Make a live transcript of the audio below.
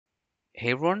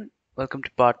Hey everyone, welcome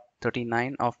to part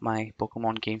 39 of my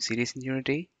Pokemon game series in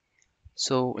Unity.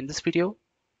 So in this video,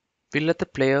 we'll let the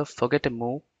player forget a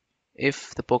move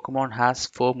if the Pokemon has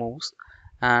 4 moves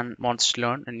and wants to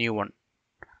learn a new one.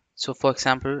 So for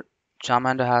example,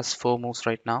 Charmander has 4 moves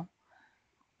right now,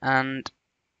 and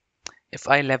if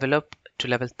I level up to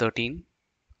level 13,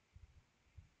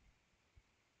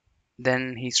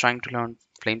 then he's trying to learn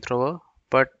Flamethrower,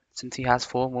 but since he has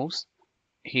 4 moves,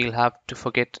 he'll have to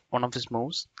forget one of his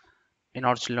moves in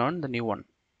order to learn the new one.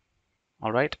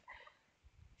 Alright,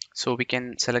 so we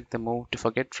can select the move to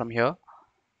forget from here.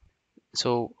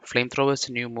 So Flamethrower is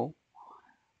a new move,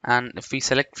 and if we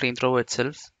select Flamethrower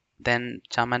itself, then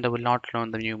Charmander will not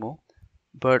learn the new move.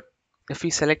 But if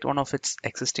we select one of its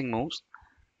existing moves,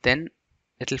 then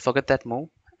it'll forget that move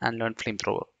and learn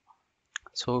Flamethrower.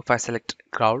 So if I select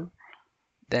Growl,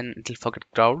 then it'll forget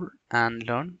Growl and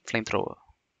learn Flamethrower.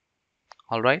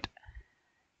 Alright,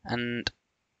 and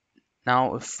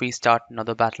now if we start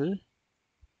another battle,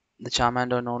 the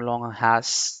Charmander no longer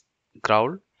has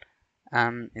Growl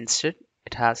and instead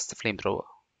it has the Flamethrower.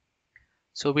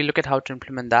 So we'll look at how to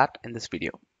implement that in this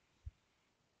video.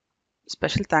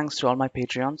 Special thanks to all my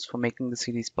Patreons for making the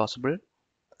series possible.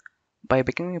 By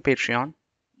becoming a Patreon,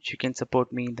 you can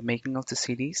support me in the making of the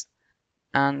series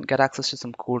and get access to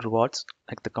some cool rewards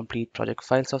like the complete project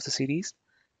files of the series,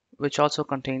 which also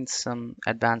contains some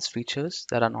advanced features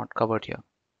that are not covered here.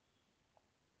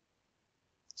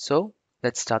 So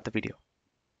let's start the video.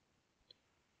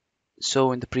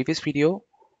 So in the previous video,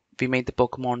 we made the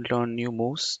Pokemon learn new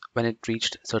moves when it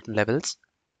reached certain levels.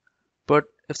 But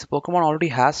if the Pokemon already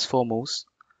has 4 moves,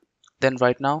 then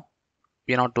right now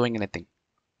we are not doing anything.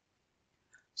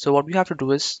 So what we have to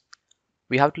do is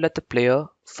we have to let the player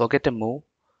forget a move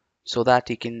so that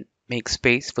he can make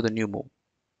space for the new move.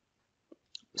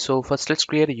 So first let's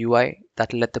create a UI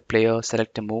that will let the player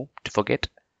select a move to forget.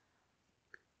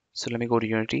 So let me go to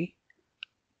Unity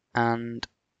and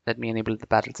let me enable the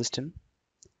battle system.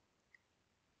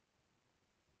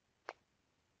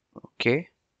 Okay.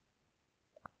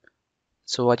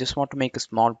 So I just want to make a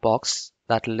small box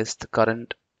that will list the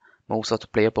current moves of the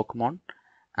player Pokemon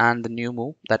and the new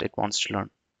move that it wants to learn.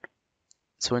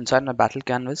 So inside my battle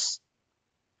canvas,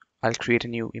 I'll create a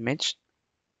new image.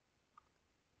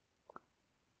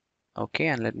 Okay,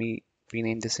 and let me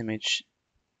rename this image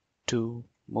to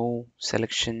Move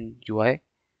Selection UI.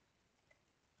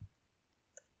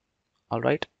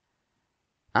 Alright,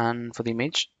 and for the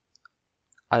image,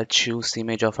 I'll choose the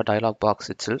image of a dialog box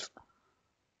itself.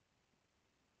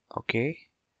 Okay,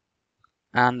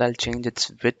 and I'll change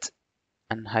its width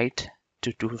and height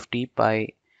to 250 by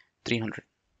 300.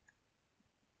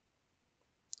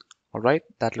 Alright,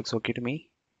 that looks okay to me.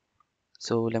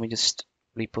 So let me just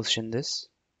reposition this.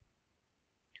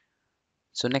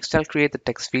 So next I'll create the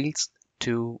text fields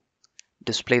to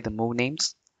display the move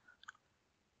names.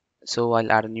 So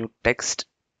I'll add a new text.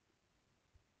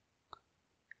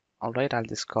 Alright, I'll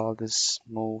just call this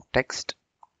move text.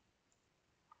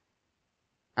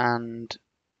 And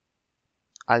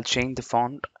I'll change the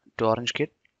font to Orange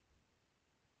Kit.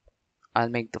 I'll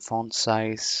make the font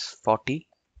size 40.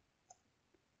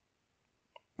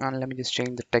 And let me just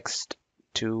change the text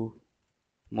to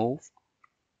move.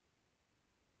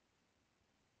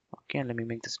 Okay, and let me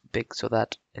make this big so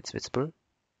that it's visible.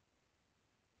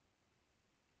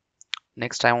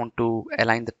 Next, I want to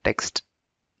align the text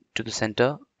to the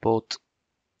center, both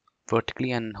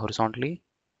vertically and horizontally.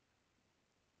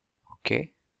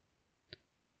 Okay.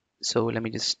 So let me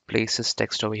just place this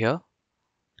text over here.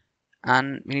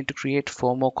 And we need to create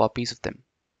 4 more copies of them.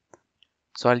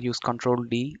 So I'll use Ctrl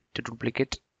D to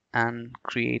duplicate and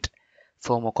create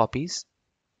 4 more copies.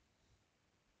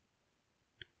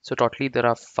 So totally there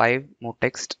are 5 more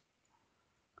text.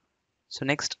 So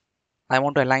next, I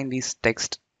want to align these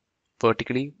text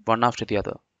vertically one after the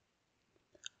other.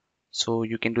 So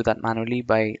you can do that manually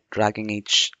by dragging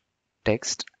each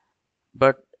text,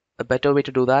 but a better way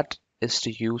to do that is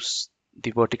to use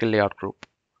the vertical layout group.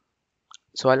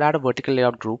 So I'll add a vertical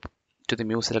layout group to the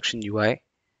Move Selection UI.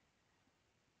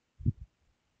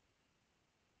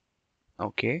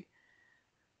 Okay,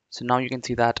 so now you can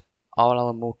see that all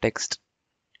our move text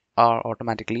are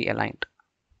automatically aligned.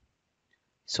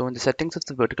 So in the settings of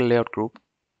the vertical layout group,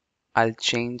 I'll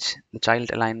change the child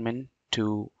alignment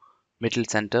to middle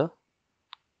center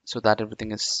so that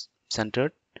everything is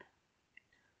centered.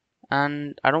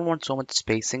 And I don't want so much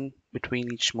spacing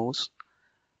between each moves.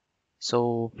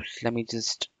 So let me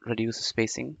just reduce the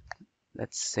spacing.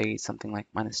 Let's say something like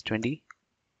 -20.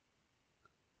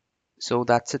 So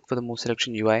that's it for the Move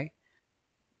Selection UI.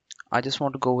 I just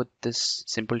want to go with this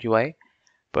simple UI,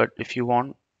 but if you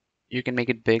want, you can make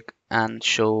it big and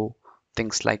show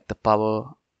things like the power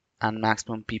and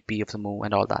maximum PP of the move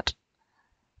and all that.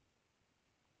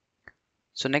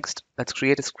 So next, let's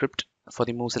create a script for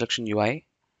the move selection UI.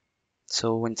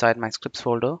 So inside my scripts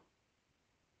folder,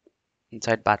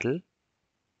 inside battle,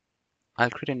 I'll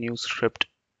create a new script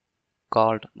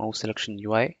called move selection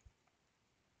UI.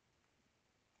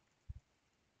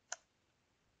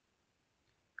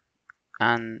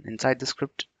 And inside the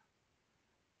script,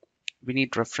 we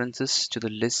need references to the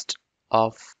list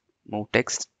of move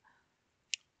text.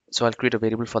 So I'll create a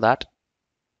variable for that.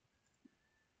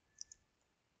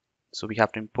 So we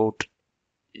have to import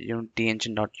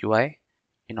unityengine.ui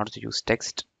in order to use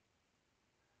text.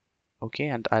 Okay,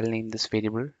 and I'll name this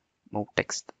variable move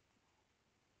text.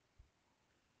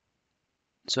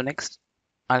 So next,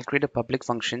 I'll create a public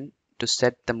function to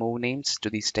set the move names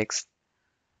to these texts.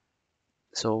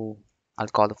 So I'll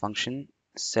call the function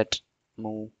set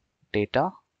move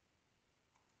data.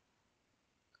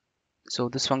 So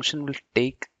this function will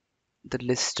take the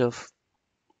list of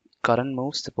current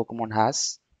moves the Pokemon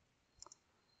has.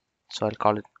 So I'll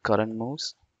call it current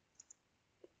moves.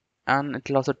 And it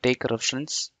will also take a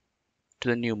reference to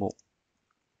the new move.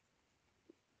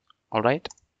 Alright.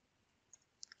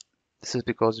 This is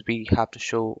because we have to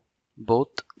show both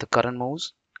the current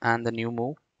moves and the new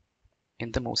move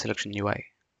in the move selection UI.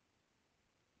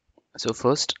 So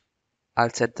first, I'll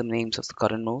set the names of the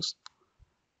current moves.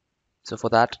 So for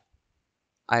that,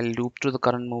 I'll loop through the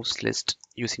current moves list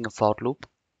using a for loop.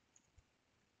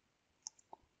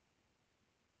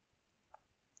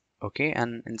 Okay,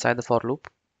 and inside the for loop,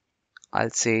 I'll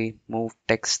say move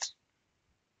text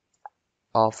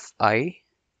of I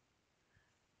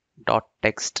dot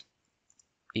text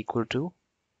equal to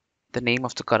the name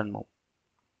of the current move,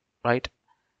 right?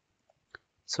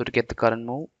 So to get the current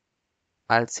move,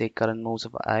 I'll say current moves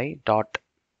of I dot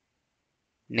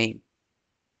name.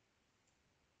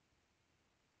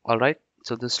 Alright,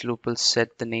 so this loop will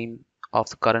set the name of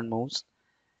the current moves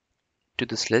to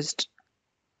this list.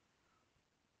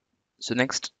 So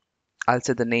next, I'll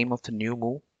set the name of the new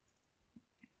move.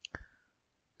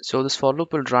 So this for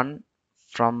loop will run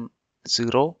from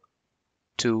 0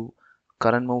 to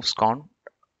current moves count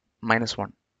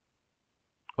 -1.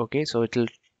 Okay, so it will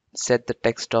set the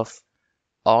text of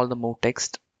all the move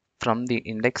text from the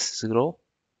index 0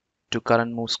 to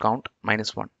current moves count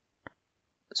 -1.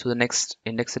 So the next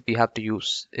index that we have to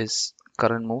use is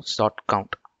current moves dot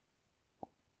count.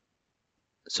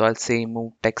 So I'll say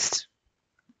move text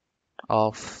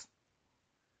of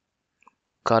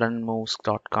current moves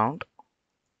dot count,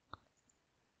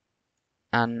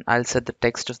 and I'll set the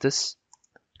text of this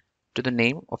to the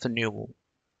name of the new move.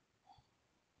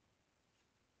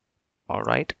 All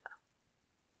right.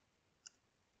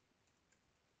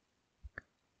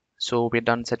 So we're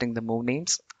done setting the move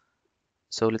names.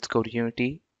 So let's go to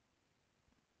Unity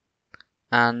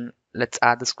and let's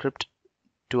add the script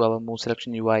to our move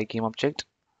selection UI game object.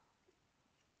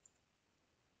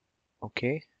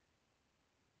 Okay.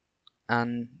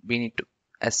 And we need to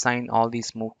assign all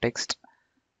these move text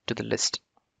to the list.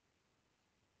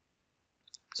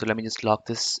 So let me just lock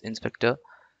this inspector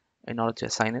in order to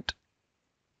assign it.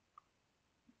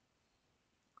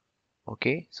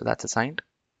 Okay, so that's assigned.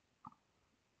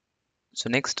 So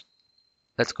next,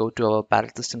 let's go to our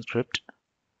battle system script.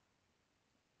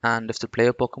 And if the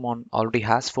player Pokemon already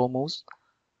has 4 moves,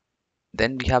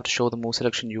 then we have to show the move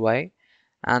selection UI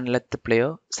and let the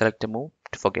player select a move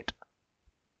to forget.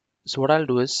 So what I'll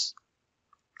do is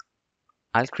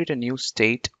I'll create a new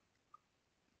state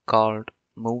called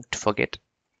MoveToForget.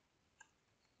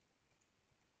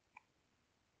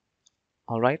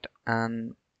 Alright,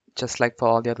 and just like for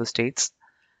all the other states,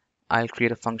 I'll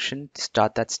create a function to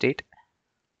start that state.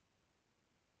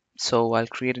 So I'll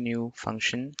create a new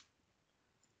function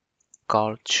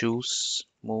called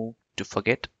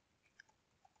choose_move_to_forget,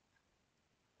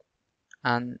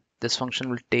 and this function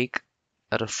will take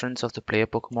a reference of the player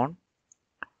Pokemon,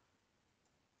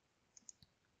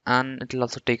 and it will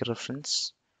also take a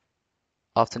reference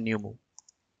of the new move.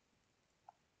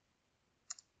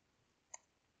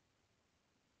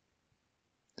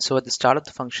 So at the start of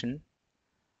the function,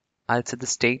 I'll set the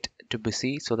state to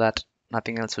busy so that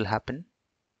nothing else will happen.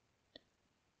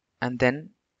 And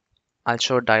then I'll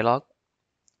show a dialog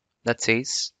that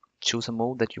says choose a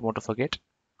move that you want to forget.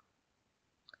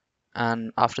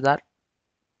 And after that,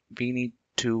 we need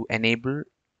to enable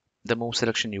the move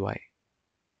selection UI,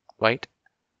 right?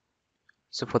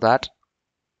 So for that,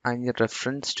 I need a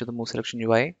reference to the move selection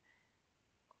UI.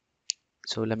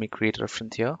 So let me create a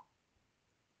reference here.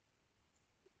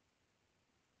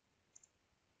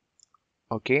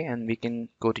 Okay, and we can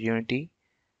go to Unity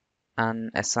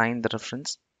and assign the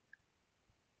reference.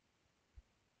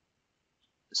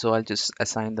 So I'll just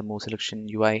assign the move selection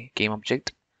UI game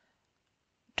object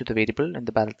to the variable in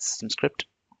the battle system script.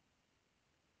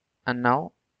 And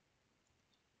now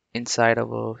inside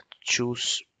our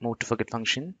choose move to forget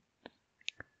function,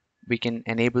 we can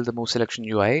enable the move selection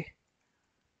UI.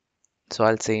 So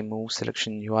I'll say move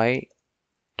selection UI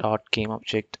dot game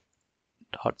object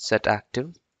dot set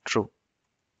active true.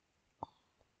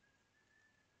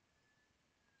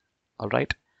 All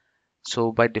right.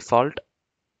 So by default,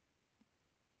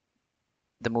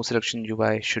 the move selection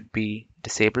UI should be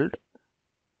disabled.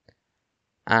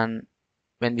 And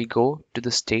when we go to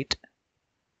the state,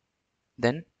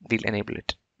 then we'll enable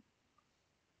it.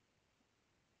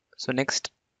 So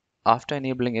next, after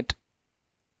enabling it,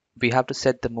 we have to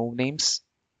set the move names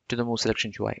to the move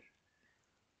selection UI.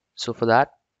 So for that,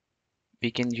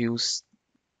 we can use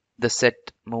the set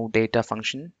move data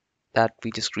function that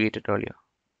we just created earlier.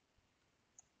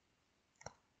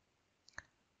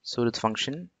 So this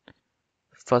function,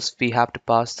 first we have to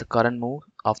pass the current move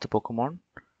of the Pokemon.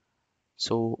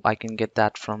 So I can get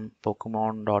that from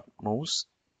Pokemon.moves.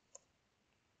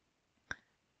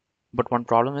 But one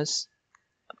problem is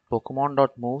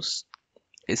Pokemon.moves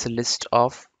is a list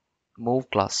of move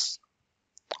class.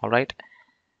 All right.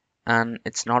 And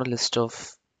it's not a list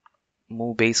of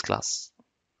move base class.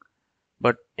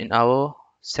 But in our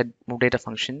set move data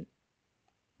function,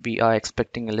 we are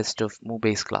expecting a list of move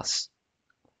base class.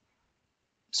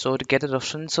 So to get a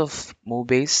reference of move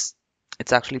base,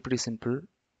 it's actually pretty simple.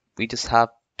 We just have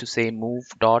to say move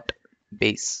dot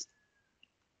base,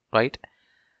 right?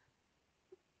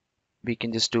 We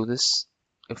can just do this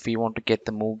if we want to get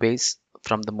the move base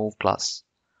from the move class.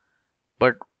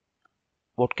 But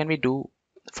what can we do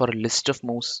for a list of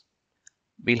moves?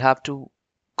 We'll have to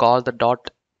call the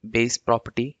dot base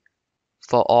property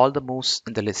for all the moves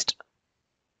in the list,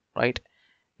 right?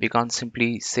 We can't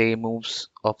simply say moves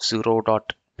of 0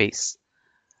 dot base.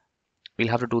 We'll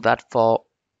have to do that for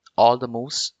all the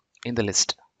moves in the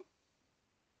list.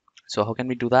 So how can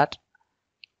we do that?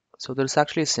 So there's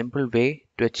actually a simple way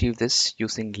to achieve this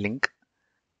using link.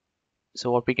 So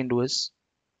what we can do is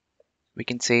we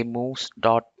can say moves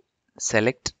dot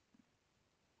select.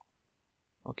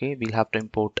 Okay, we'll have to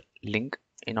import link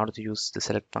in order to use the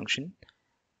select function.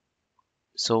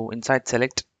 So inside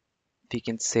select, we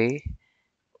can say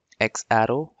x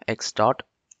arrow x dot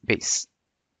base.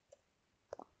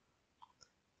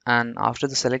 And after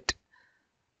the select,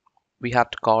 we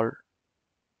have to call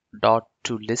dot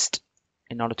to list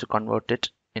in order to convert it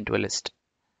into a list.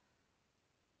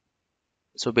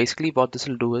 So basically what this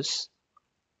will do is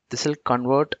this will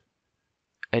convert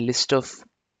a list of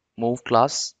move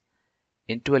class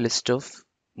into a list of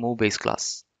move base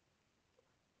class.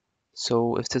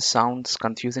 So if this sounds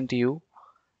confusing to you,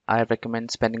 I recommend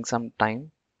spending some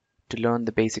time to learn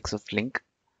the basics of link.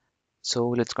 So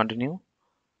let's continue.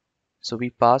 So we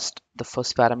passed the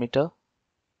first parameter,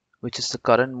 which is the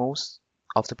current moves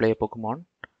of the player Pokemon.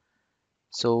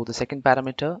 So the second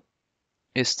parameter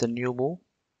is the new move,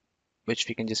 which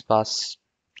we can just pass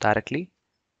directly.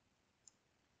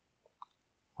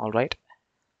 All right.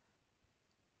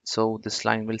 So this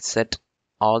line will set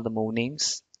all the move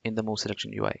names in the move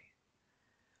selection UI.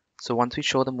 So once we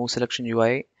show the move selection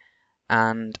UI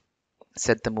and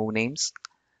set the move names,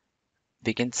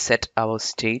 we can set our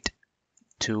state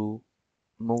to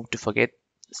move to forget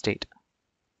state.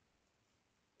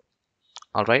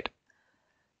 All right.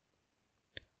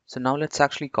 So now let's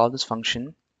actually call this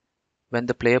function when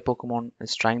the player Pokemon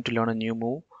is trying to learn a new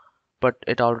move, but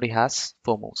it already has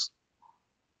 4 moves.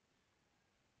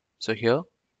 So here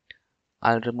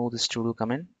I'll remove this to do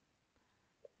command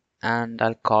and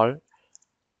I'll call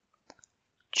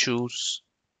choose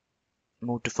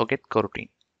move to forget coroutine.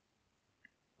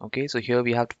 Okay, so here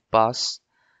we have to pass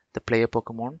the player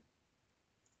Pokemon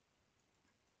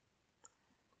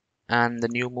and the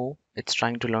new move it's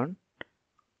trying to learn.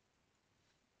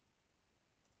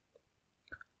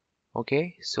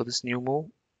 Okay, so this new move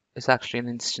is actually an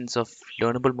instance of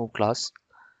learnable move class.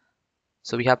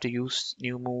 So we have to use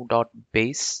new move dot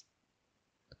base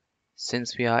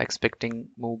since we are expecting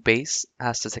move base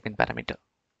as the second parameter.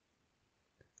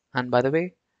 And by the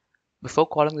way, before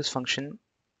calling this function,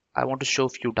 I want to show a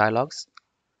few dialogues.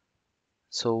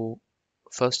 So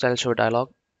first I'll show a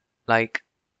dialogue like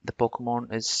the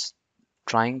Pokemon is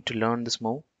trying to learn this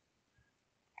move,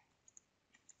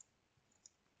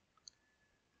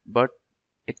 but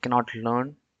it cannot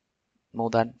learn more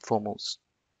than 4 moves.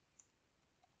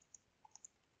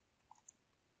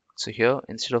 So here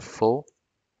instead of 4,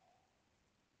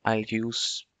 I'll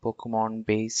use Pokemon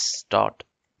base dot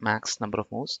max number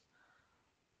of moves.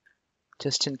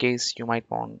 just in case you might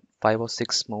want 5 or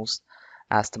 6 moves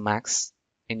as the max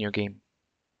in your game.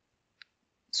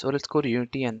 So let's go to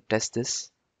Unity and test this.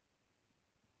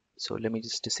 So let me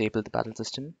just disable the battle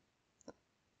system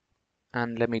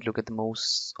and let me look at the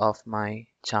moves of my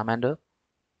Charmander.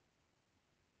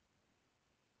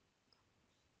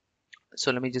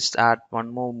 So let me just add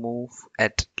one more move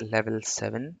at level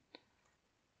 7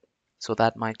 so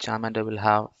that my Charmander will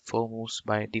have 4 moves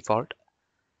by default.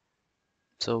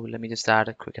 So let me just add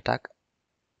a quick attack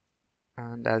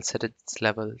and I'll set its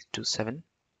level to 7.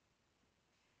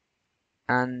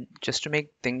 And just to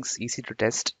make things easy to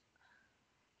test,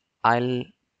 I'll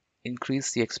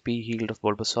increase the XP yield of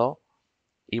Bulbasaur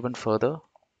even further.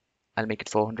 I'll make it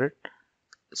 400.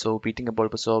 So beating a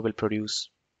Bulbasaur will produce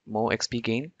more XP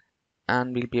gain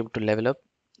and we'll be able to level up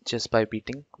just by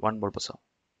beating one Bulbasaur.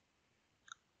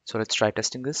 So let's try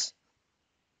testing this.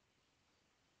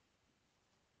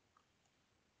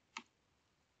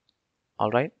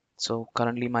 Alright, so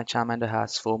currently my Charmander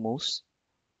has 4 moves,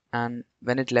 and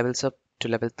when it levels up to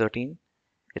level 13,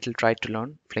 it'll try to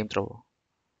learn Flamethrower.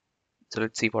 So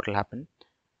let's see what will happen.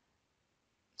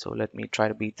 So let me try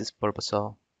to beat this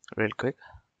Bulbasaur real quick.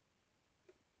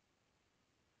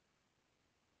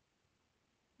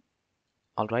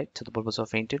 Alright, so the Bulbasaur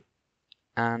fainted,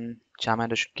 and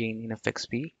Charmander should gain enough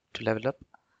XP to level up.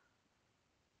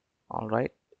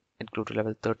 Alright, it grew to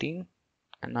level 13,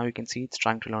 and now you can see it's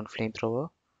trying to learn Flamethrower,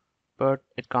 but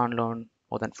it can't learn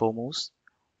more than 4 moves.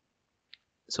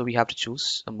 So we have to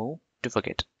choose a move to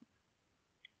forget.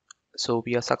 So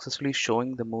we are successfully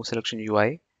showing the move selection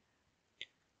UI.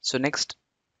 So next,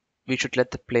 we should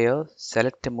let the player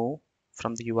select a move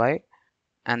from the UI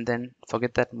and then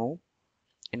forget that move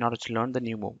in order to learn the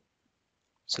new move.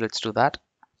 So let's do that.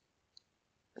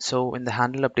 So in the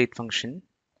handle update function,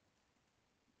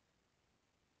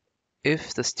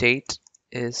 if the state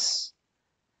is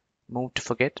move to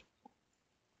forget,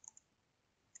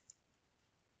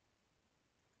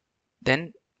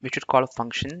 then we should call a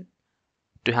function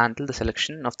to handle the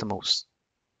selection of the moves.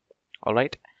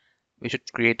 Alright, we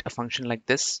should create a function like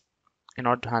this in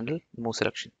order to handle move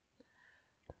selection.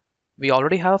 We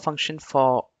already have a function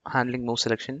for handling move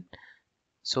selection.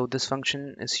 So this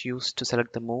function is used to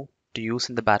select the move to use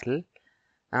in the battle.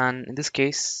 And in this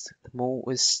case, the move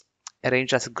is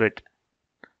arranged as a grid,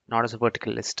 not as a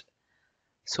vertical list.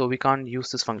 So we can't use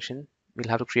this function. We'll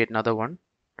have to create another one.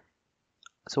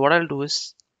 So what I'll do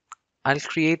is I'll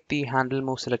create the handle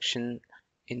move selection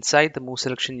inside the move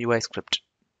selection UI script.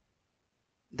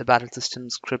 The battle system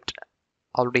script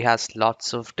already has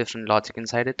lots of different logic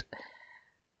inside it.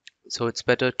 So it's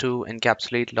better to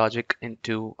encapsulate logic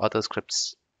into other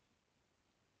scripts.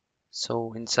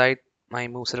 So inside my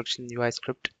move selection UI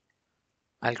script,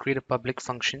 I'll create a public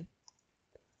function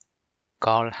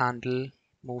called handle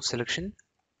move selection.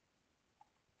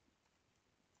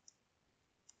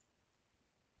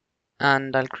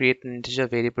 And I'll create an integer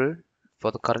variable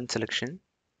for the current selection.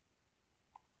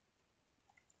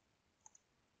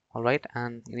 Alright,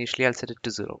 and initially I'll set it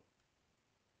to 0.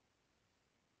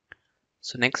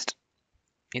 So next,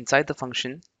 inside the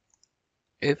function,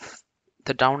 if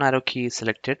the down arrow key is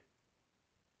selected,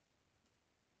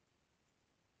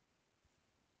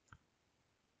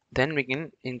 then we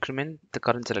can increment the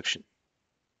current selection.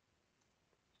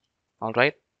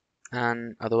 Alright,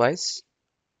 and otherwise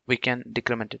we can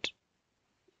decrement it.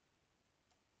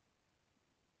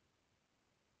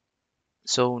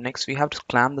 So next we have to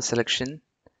clamp the selection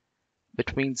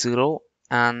between 0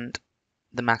 and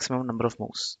the maximum number of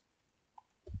moves.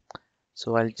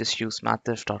 So I'll just use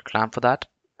mathif.clamp for that.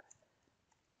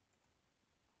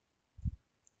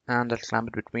 And I'll clamp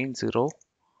it between 0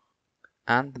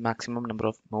 and the maximum number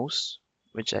of moves,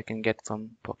 which I can get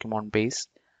from Pokemon base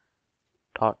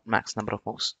dot max number of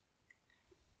moves.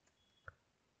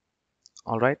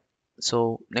 Alright,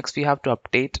 so next we have to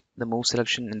update the move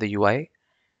selection in the UI.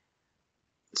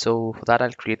 So for that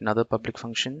I'll create another public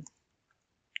function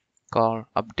called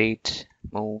update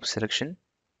move selection,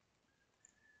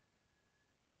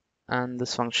 and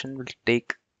this function will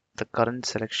take the current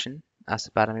selection as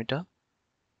a parameter,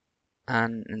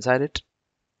 and inside it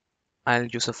I'll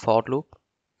use a for loop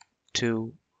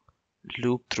to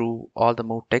loop through all the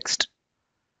move text.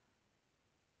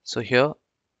 So here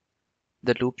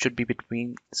the loop should be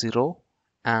between 0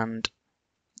 and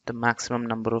the maximum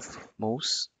number of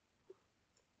moves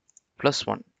plus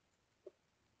 1.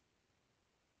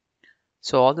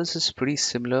 So all this is pretty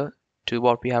similar to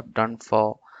what we have done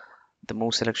for the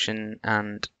move selection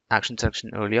and action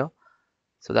selection earlier.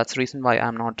 So that's the reason why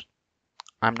I'm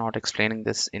not explaining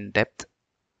this in depth.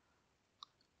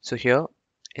 So here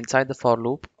inside the for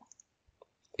loop,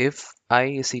 if I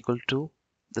is equal to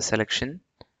the selection.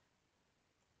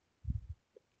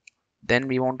 Then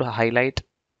we want to highlight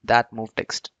that move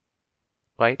text,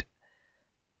 right?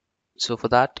 So for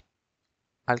that,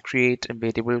 I'll create a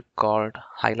variable called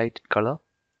highlighted color.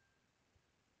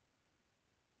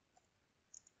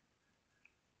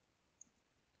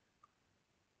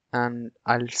 And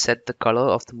I'll set the color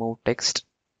of the move text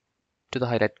to the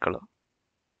highlight color.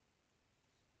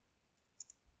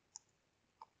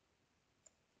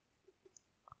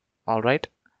 All right.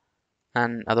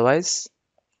 And otherwise,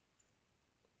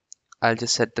 I'll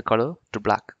just set the color to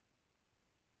black.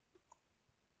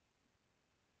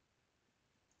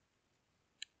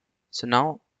 So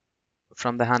now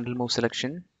from the handle move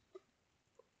selection,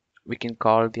 we can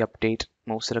call the update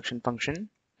move selection function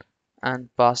and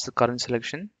pass the current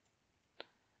selection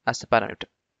as the parameter.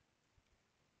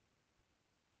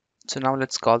 So now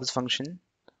let's call this function.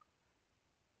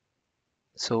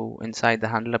 So inside the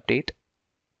handle update,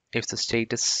 if the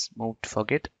state is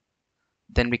MoveToForget,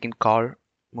 then we can call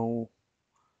move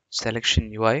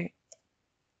selection UI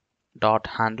dot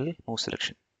handle move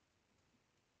selection.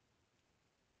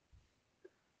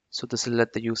 So this will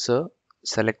let the user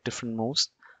select different moves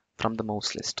from the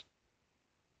moves list.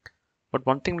 But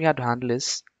one thing we have to handle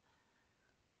is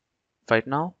right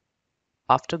now,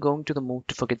 after going to the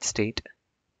MoveToForget state,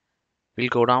 we'll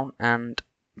go down and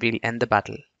we'll end the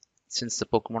battle since the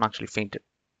Pokemon actually fainted.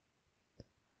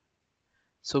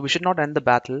 So we should not end the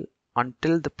battle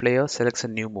until the player selects a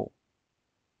new move.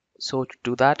 So to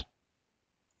do that,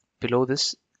 below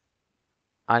this,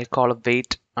 I'll call a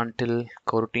wait until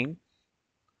coroutine.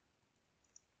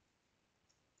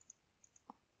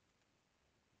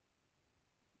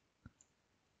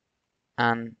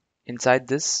 And inside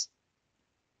this,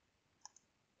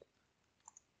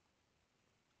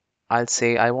 I'll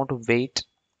say I want to wait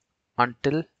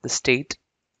until the state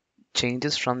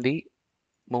changes from the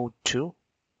move to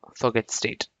forget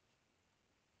state.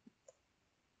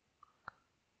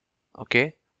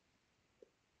 Okay.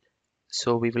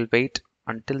 So we will wait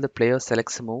until the player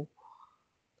selects a move,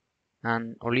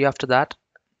 and only after that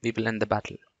we will end the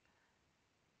battle.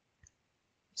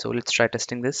 So let's try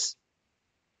testing this.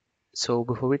 So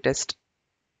before we test,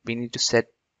 we need to set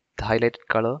the highlighted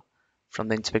color from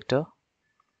the inspector.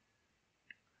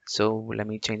 So let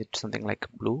me change it to something like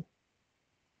blue,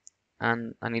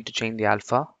 and I need to change the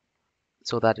alpha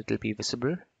so that it will be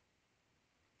visible.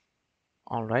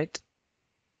 All right.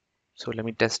 So let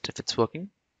me test if it's working.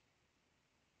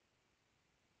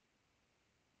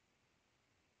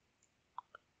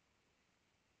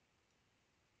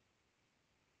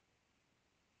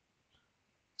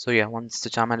 So yeah, once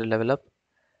the Charmander level up,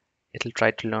 it'll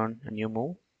try to learn a new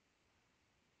move,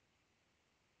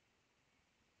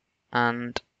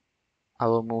 and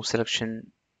our move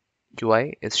selection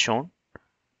UI is shown,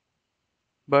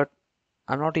 but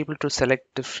I'm not able to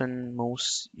select different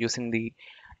moves using the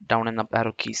down and up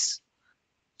arrow keys.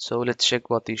 So let's check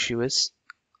what the issue is.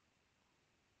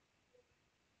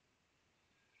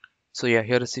 So yeah,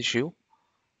 here is the issue.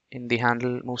 In the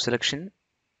handle move selection,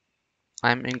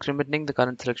 I'm incrementing the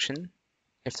current selection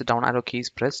if the down arrow key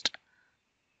is pressed,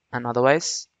 and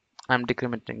otherwise I'm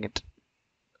decrementing it.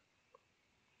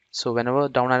 So whenever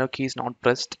down arrow key is not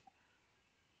pressed,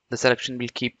 the selection will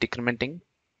keep decrementing,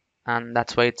 and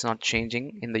that's why it's not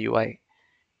changing in the UI.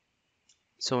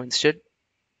 So instead,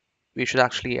 we should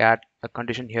actually add a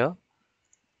condition here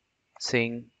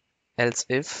saying else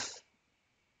if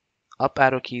up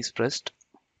arrow key is pressed,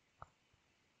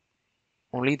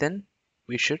 only then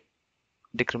we should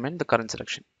decrement the current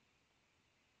selection.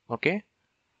 Okay,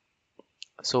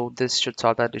 so this should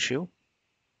solve that issue.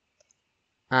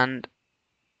 And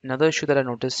another issue that I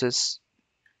noticed is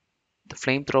the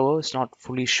flamethrower is not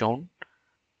fully shown.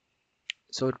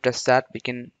 So to test that, we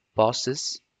can pause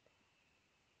this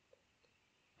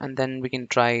and then we can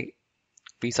try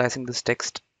resizing this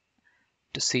text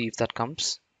to see if that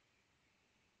comes.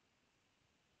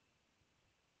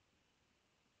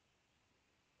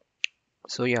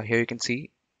 So yeah, here you can see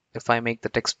if I make the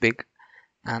text big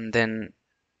and then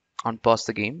unpause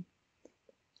the game,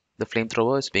 the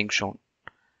flamethrower is being shown.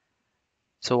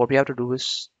 So what we have to do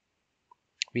is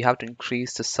we have to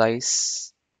increase the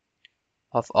size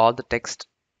of all the text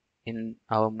in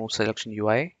our move selection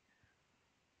UI.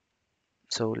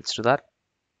 So let's do that.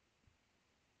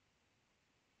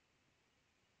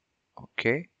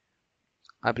 Okay,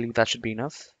 I believe that should be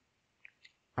enough.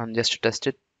 And just to test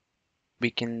it, we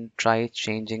can try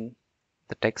changing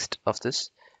the text of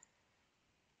this.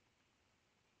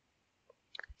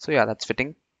 So yeah, that's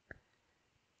fitting.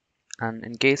 And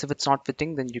in case if it's not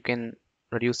fitting, then you can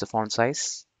reduce the font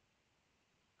size.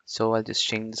 So I'll just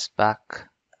change this back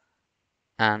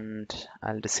and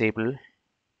I'll disable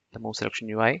the move selection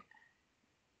UI,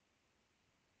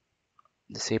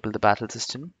 disable the battle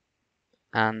system,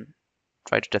 and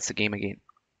try to test the game again.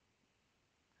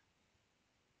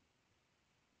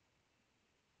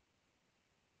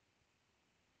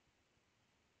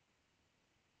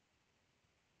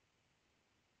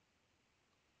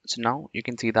 So now you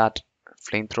can see that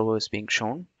flamethrower is being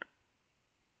shown,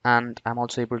 and I'm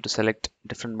also able to select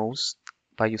different moves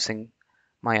by using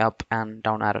my up and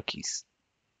down arrow keys.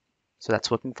 So that's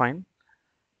working fine.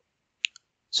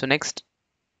 So next,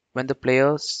 when the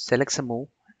player selects a move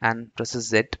and presses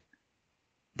Z,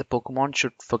 the Pokemon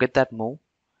should forget that move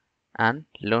and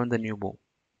learn the new move,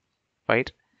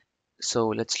 right? So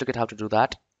let's look at how to do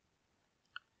that.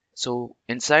 So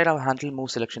inside our handle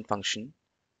move selection function,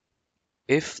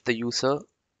 if the user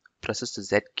presses the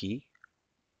Z key,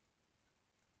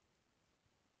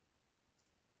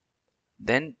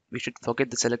 then we should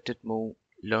forget the selected move,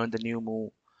 learn the new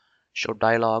move, show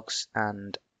dialogues,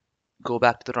 and go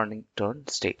back to the running turn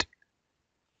state.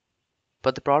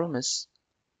 But the problem is,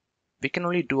 we can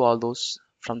only do all those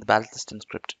from the battle system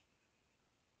script,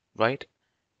 right?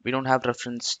 We don't have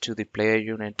reference to the player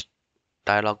unit,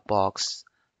 dialog box,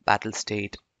 battle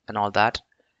state, and all that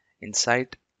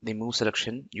inside the move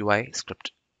selection UI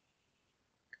script.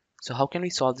 So how can we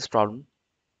solve this problem?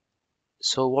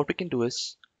 So what we can do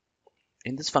is,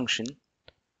 in this function,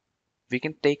 we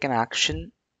can take an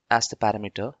action as the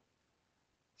parameter.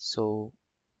 So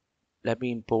let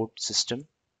me import system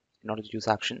in order to use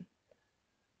action.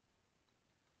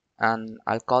 And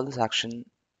I'll call this action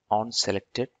on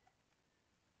selected,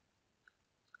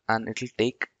 and it will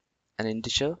take an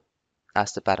integer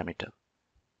as the parameter.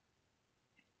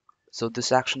 So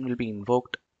this action will be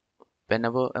invoked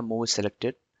whenever a move is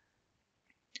selected,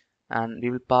 and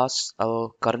we will pass our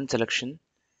current selection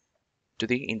to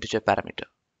the integer parameter.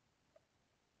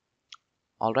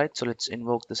 Alright, so let's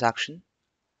invoke this action.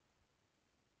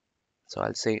 So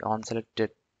I'll say on selected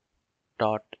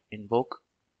dot invoke,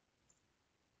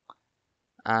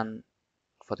 and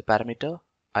for the parameter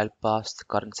I'll pass the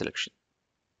current selection.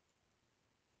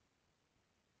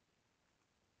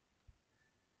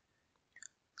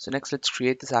 So next let's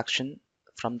create this action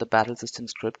from the battle system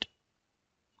script.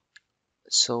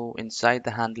 So inside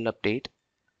the handle update,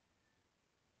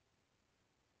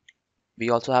 we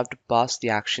also have to pass the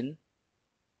action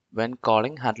when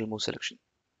calling handle move selection,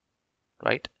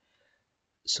 right?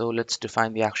 So let's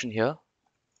define the action here.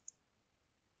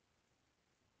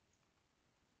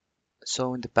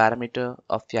 So in the parameter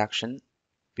of the action,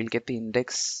 we'll get the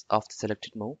index of the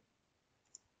selected move.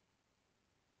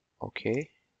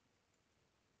 Okay.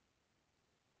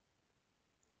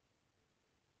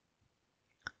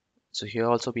 So here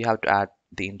also we have to add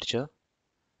the integer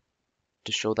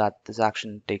to show that this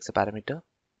action takes a parameter.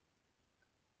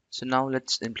 So now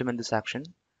let's implement this action.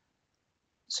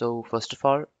 So first of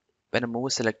all, when a move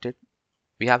is selected,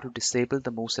 we have to disable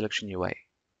the move selection UI,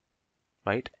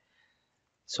 right?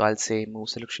 So I'll say move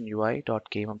selection UI dot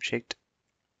game object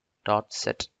dot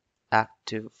set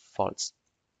active false.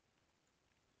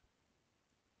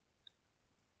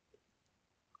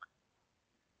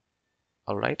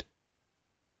 All right.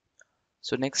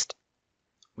 So next,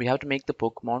 we have to make the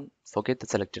Pokemon forget the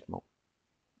selected move,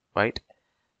 right?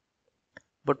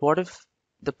 But what if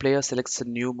the player selects a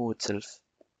new move itself?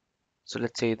 So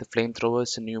let's say the flamethrower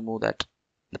is a new move that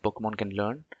the Pokemon can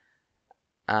learn.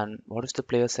 And what if the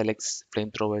player selects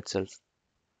flamethrower itself?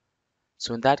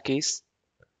 So in that case,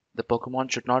 the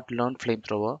Pokemon should not learn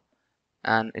flamethrower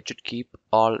and it should keep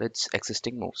all its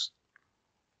existing moves.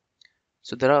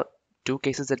 So there are two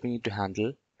cases that we need to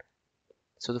handle.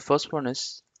 So the first one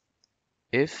is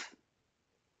if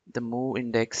the move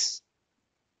index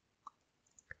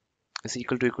is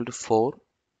equal to 4.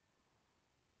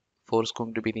 4 is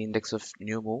going to be the index of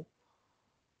new move.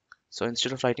 So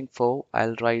instead of writing 4,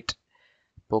 I'll write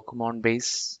Pokemon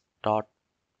base dot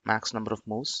max number of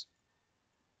moves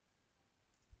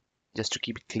just to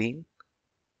keep it clean.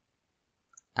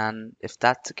 And if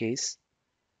that's the case,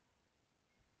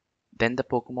 then the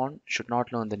Pokemon should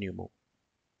not learn the new move,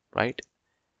 right?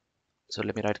 So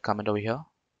let me write a comment over here.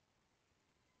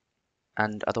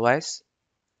 And otherwise,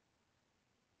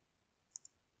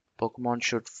 Pokemon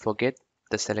should forget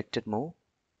the selected move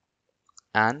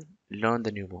and learn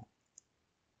the new move.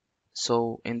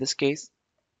 So in this case,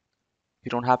 we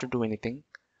don't have to do anything.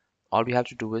 All we have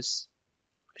to do is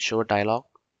show a dialog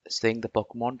saying the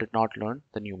Pokemon did not learn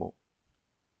the new move.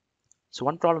 So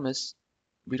one problem is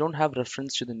we don't have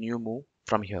reference to the new move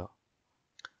from here.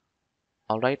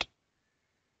 Alright,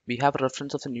 we have a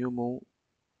reference of the new move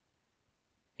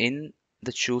in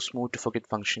the choose move to forget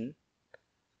function.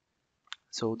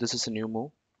 So this is a new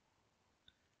move,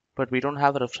 but we don't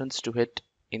have a reference to it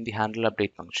in the handle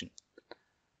update function,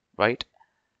 right?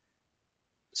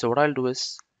 So what I'll do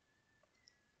is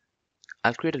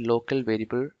I'll create a local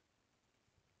variable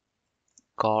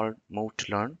called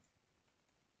MoveToLearn,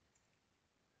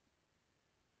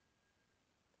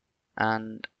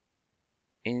 and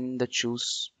in the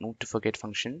choose MoveToForget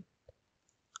function,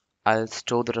 I'll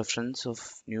store the reference of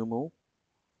new move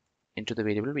into the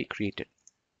variable we created.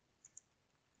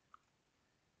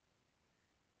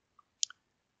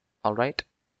 All right.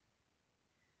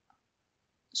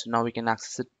 So now we can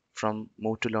access it from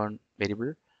MoveToLearn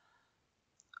variable.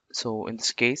 So in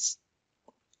this case,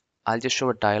 I'll just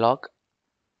show a dialog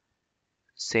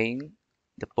saying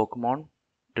the Pokemon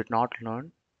did not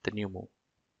learn the new move.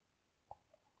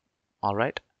 All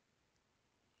right.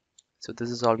 So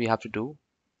this is all we have to do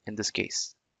in this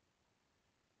case.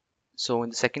 So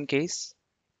in the second case,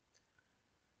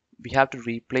 we have to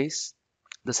replace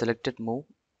the selected move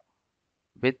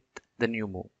with the new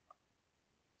move,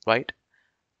 right?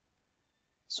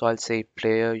 So I'll say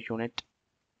player unit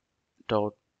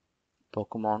dot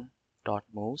Pokemon dot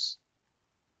moves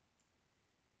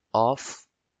of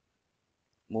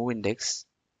move index.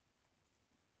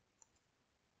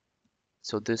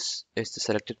 So this is the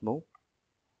selected move,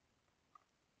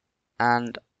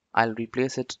 and I'll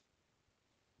replace it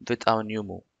with our new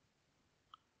move.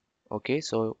 Okay,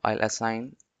 so I'll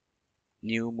assign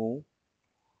new move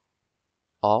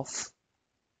of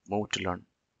MoveToLearn.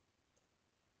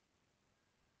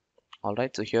 All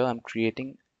right, so here I'm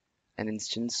creating an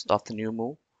instance of the new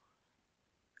move,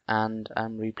 and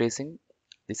I'm replacing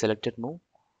the selected move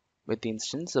with the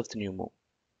instance of the new move.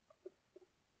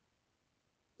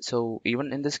 So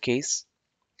even in this case,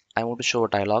 I want to show a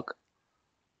dialog.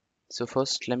 So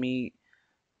first, let me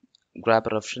grab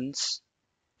a reference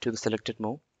to the selected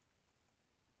move.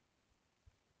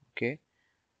 Okay,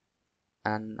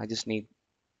 and I just need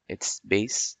its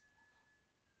base.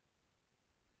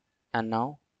 And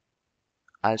now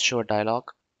I'll show a dialog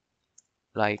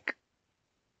like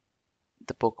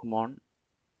the Pokemon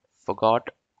forgot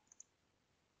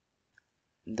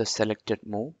the selected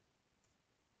move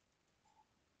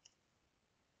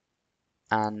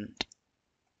and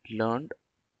learned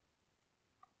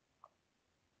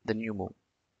the new move.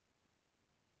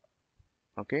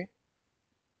 Okay,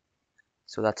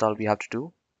 so that's all we have to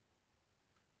do.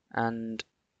 And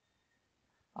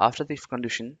after the if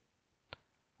condition,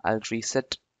 I'll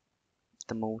reset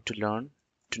the move to learn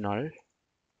to null,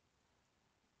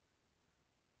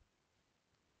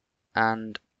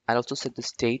 and I'll also set the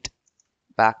state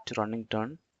back to running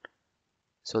turn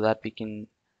so that we can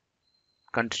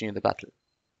continue the battle.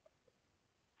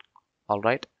 All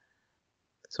right,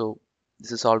 so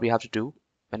this is all we have to do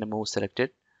when a move is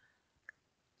selected.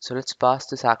 So let's pass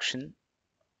this action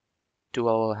to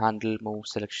our handle move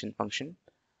selection function.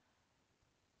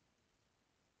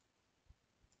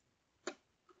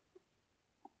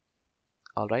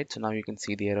 All right, so now you can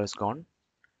see the error is gone.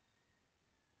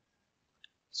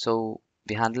 So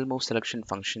the handle move selection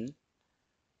function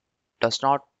does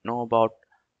not know about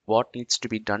what needs to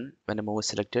be done when a move is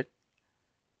selected,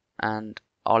 and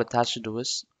all it has to do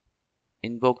is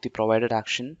invoke the provided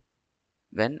action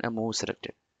when a move is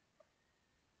selected.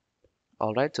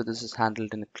 All right, so this is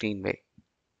handled in a clean way.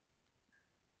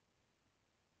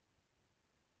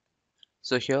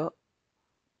 So here,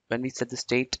 when we set the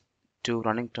state to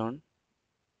running turn,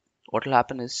 what will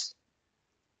happen is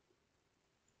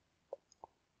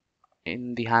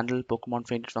in the handle Pokemon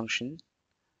fainted function,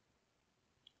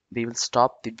 we will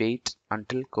stop the wait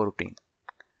until coroutine.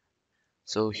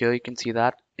 So here you can see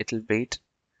that it will wait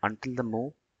until the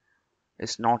move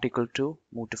is not equal to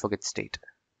MoveToForget state.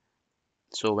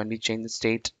 So when we change the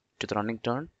state to the running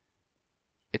turn,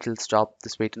 it will stop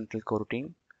this wait until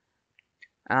coroutine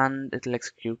and it will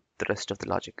execute the rest of the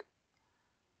logic.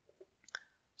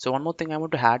 So one more thing I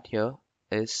want to add here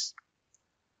is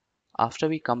after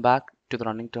we come back to the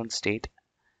running turn state,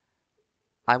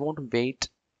 I want to wait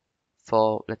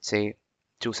for, let's say,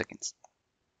 2 seconds.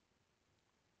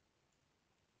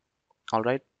 All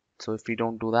right, so if we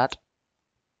don't do that,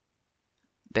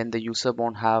 then the user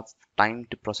won't have time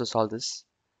to process all this.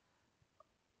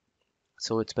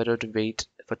 So it's better to wait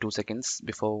for 2 seconds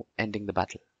before ending the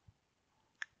battle.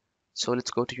 So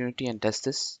let's go to Unity and test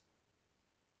this.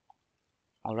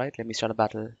 All right, let me start a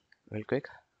battle real quick.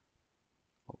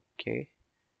 Okay,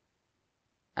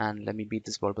 and let me beat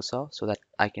this Bulbasaur so that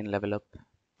I can level up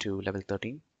to level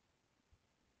 13.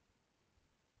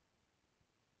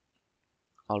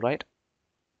 All right,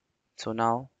 so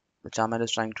now the Charmander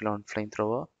is trying to learn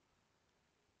Flamethrower.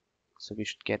 So we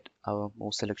should get our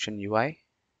move selection UI.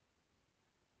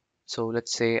 So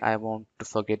let's say I want to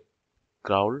forget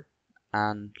Growl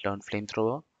and learn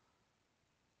Flamethrower.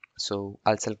 So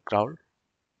I'll select Growl.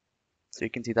 So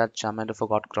you can see that Charmander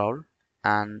forgot Growl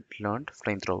and learned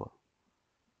Flamethrower.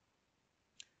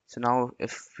 So now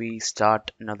if we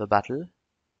start another battle,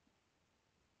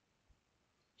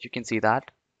 you can see that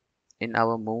in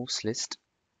our moves list,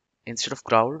 instead of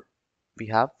Growl, we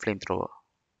have Flamethrower.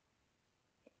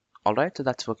 Alright, so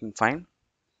that's working fine.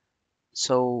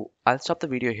 So I'll stop the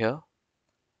video here.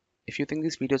 If you think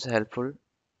these videos are helpful,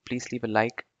 please leave a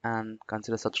like and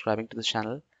consider subscribing to the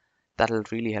channel. That'll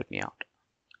really help me out.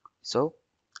 So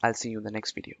I'll see you in the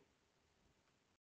next video.